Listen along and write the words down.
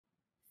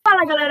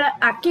Fala galera,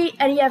 aqui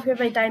é IF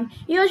Playtime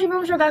e hoje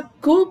vamos jogar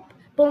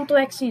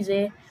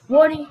Koop.exe.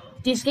 Warning,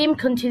 this game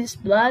contains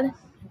blood,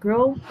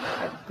 gore,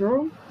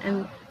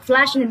 and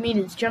flash in the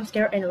minutes, jump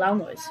scare and loud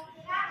noise.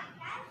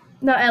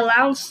 Não, é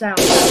loud sound.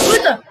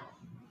 Puta!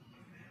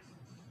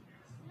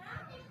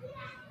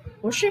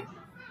 Oxi!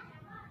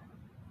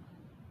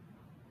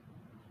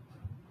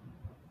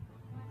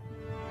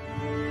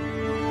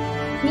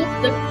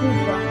 Koop the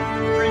Koopa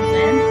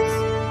presents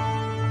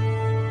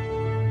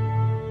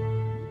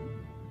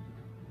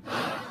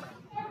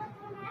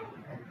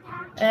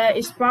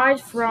Sprite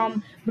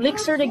from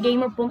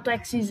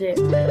blixerthegamer.exe.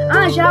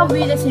 Ah, já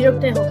ouvi desse jogo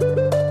terror.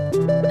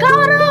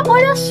 Caramba,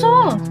 olha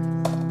só!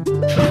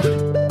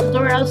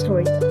 Tutorial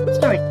story.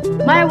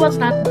 Maya was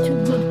not too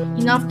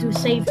good enough to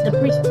save the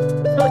priest,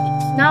 so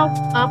it's now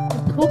up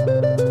to Koop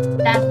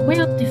that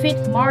will defeat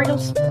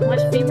Mario's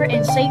most favorite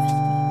and save.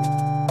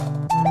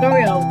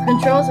 Tutorial.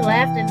 Controls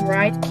left and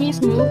right.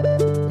 Keys move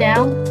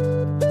down.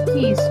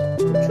 Keys.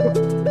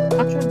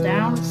 Control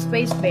down.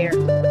 Space bar.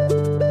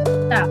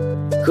 Tá.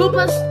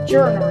 Koopa's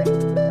Journey.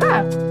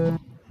 Ah,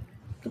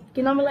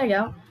 que nome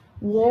legal.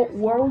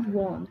 World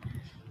 1.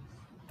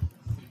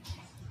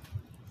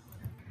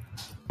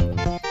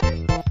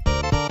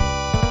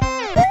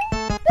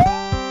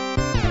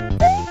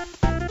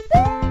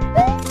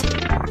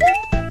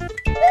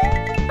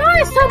 Ah,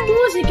 essa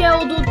música é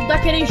o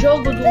daquele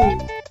jogo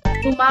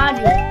do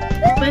Mario.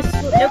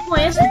 Eu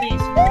conheço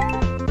desse.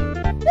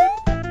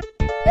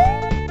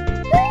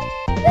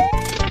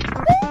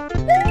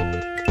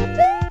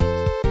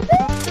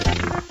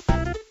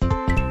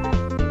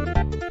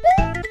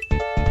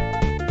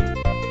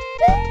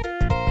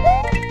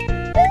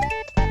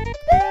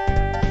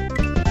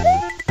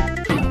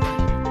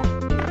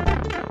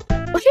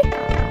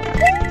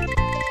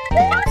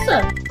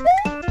 Nossa!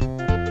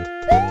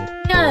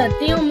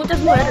 Tenho muitas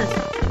moedas.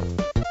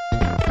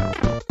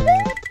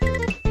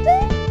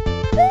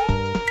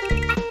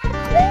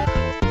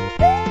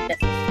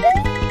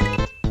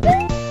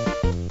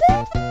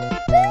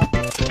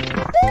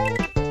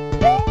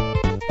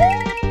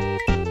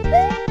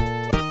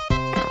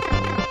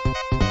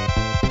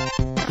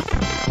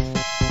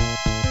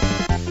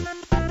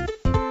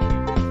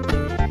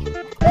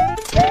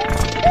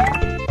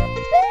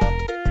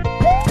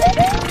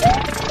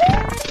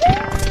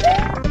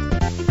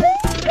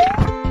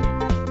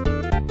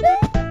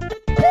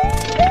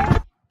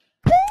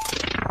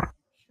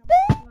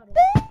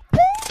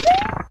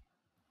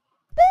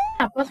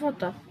 Posso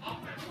voltar?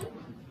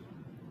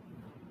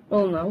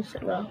 Ou não, sei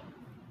lá.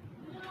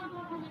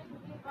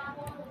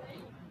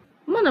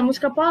 Mano, a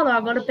música parou,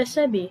 agora eu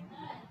percebi.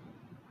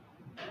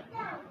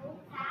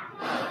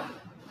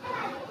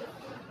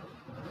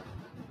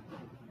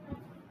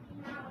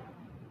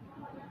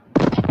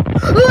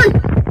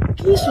 Ai!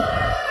 Que isso?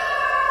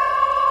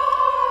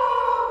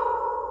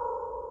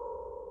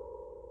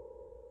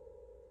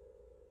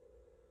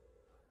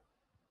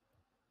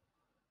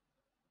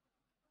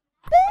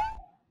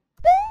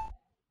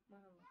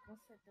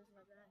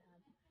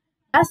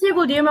 A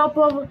segundinha, meu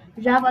povo,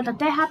 já volta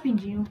até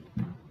rapidinho.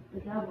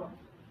 Eu já volto.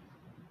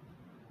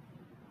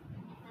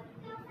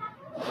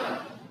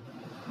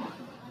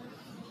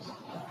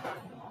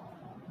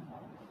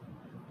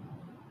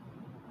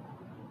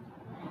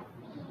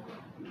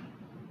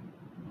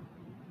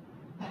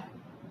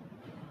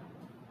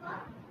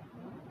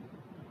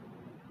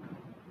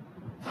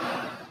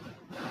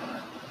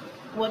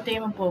 Voltei,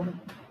 meu povo.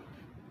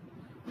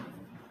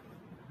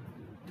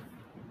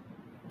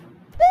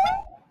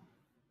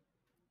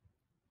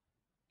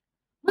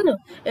 Mano,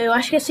 eu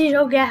acho que esse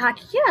jogo é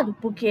hackeado,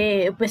 porque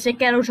eu pensei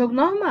que era um jogo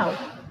normal.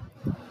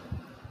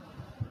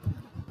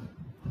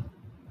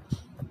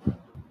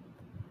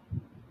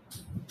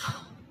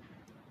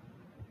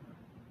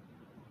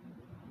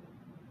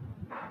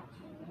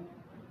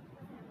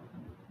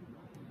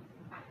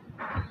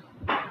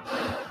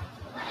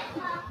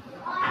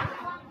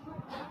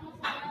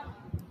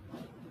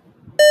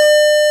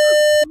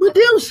 Meu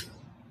Deus!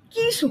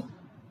 Que isso?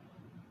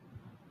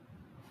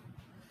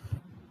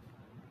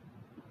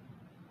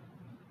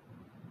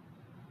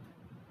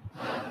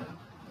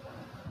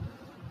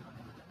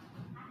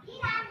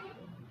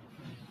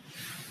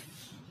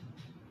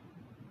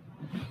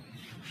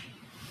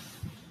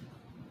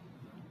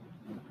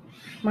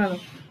 Mano,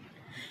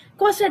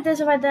 com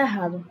certeza vai dar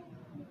errado.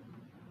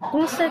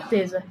 Com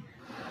certeza.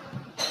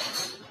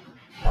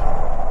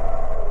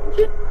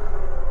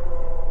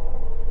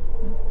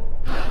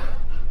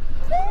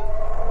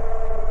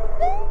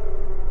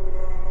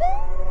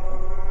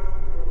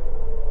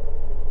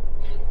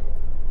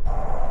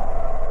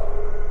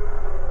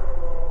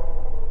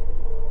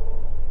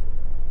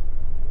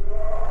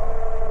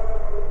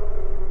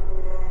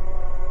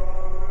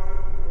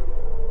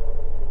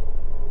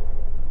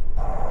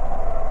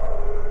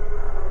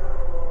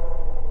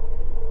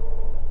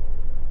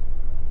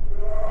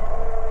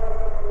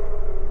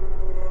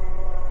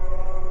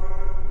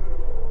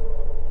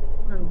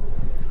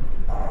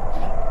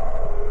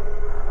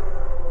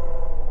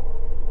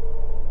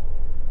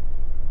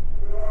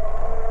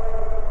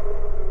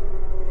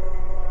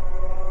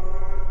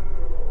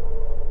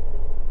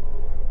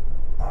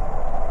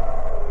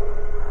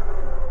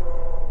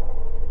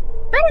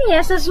 Sim,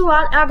 essa é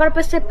zoada. Agora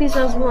pra ser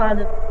pizza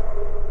zoada.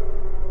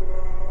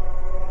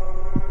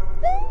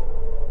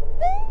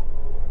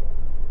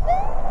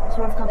 Você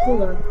vai ficar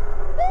pulando.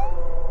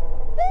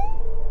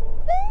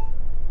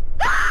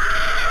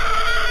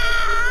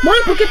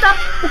 Mãe, porque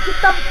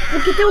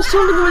tem o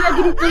som de mulher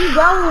gritando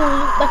igual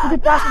da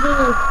creepypasta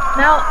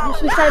do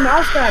Suicide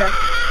Mouse, cara.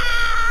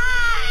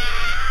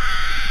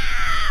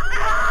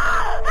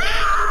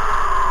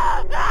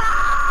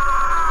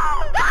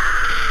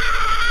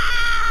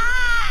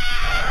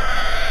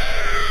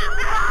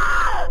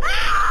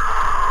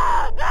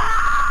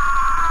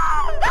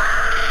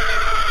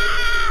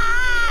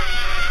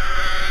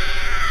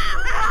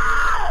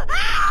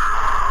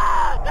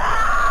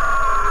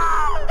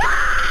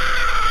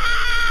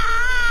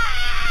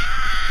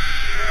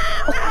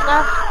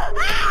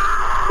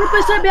 Não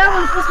percebe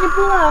ela, não posso nem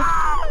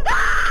pular.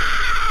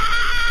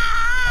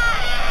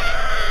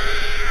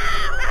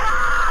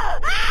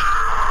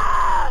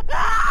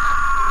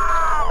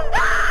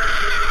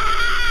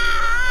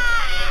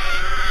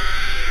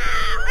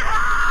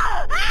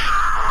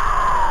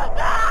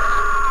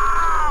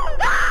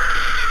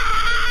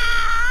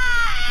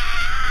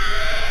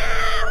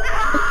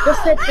 Com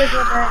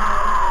certeza vai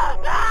errar.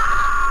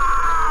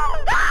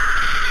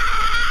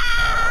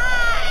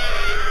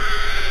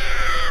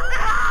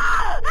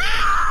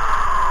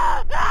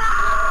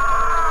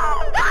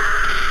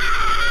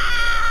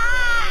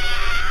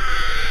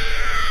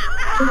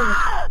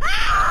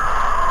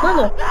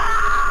 Mano,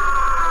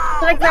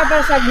 será que vai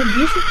aparecer algum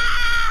bicho?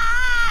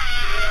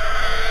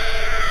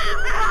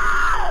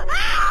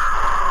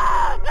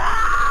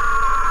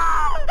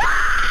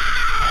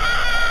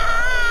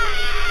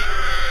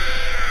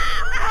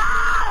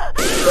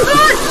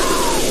 Ai!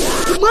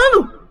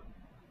 Mano!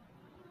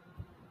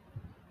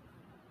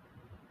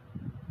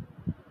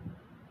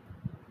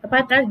 É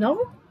pra trás de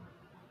novo?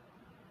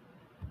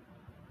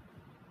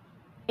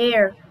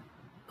 Air.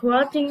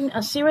 Creating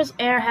a serious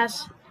error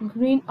has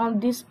green on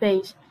this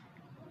page.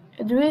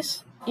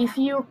 Address if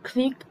you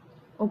click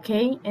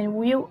OK and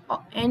will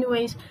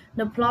anyways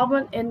the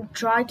problem and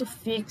try to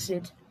fix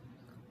it.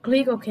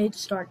 Click OK to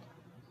start.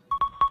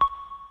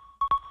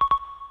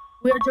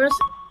 We are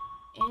just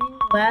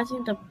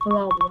analyzing the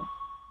problem.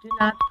 Do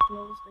not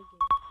close the game.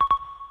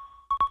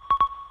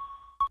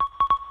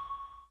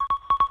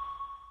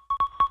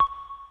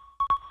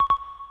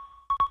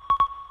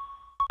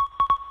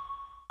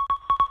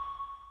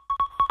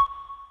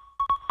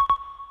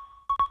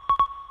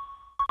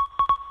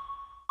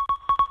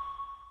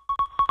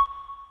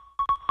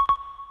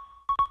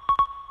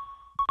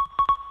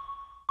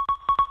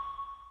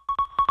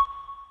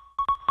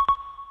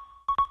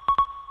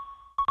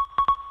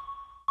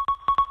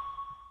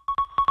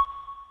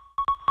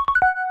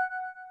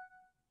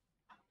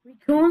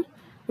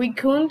 We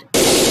couldn't.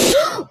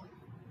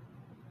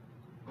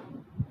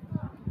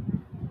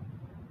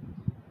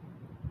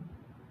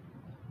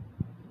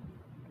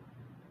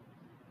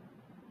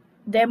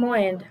 Demo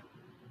end.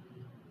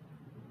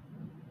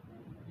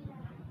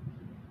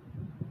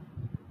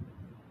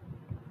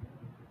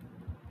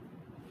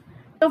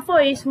 Então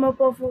foi isso, meu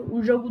povo.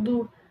 O jogo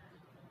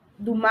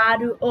do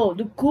Mario, ou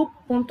do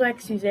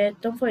Koop.exe.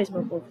 Então foi isso,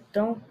 meu povo.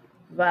 Então,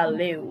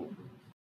 valeu.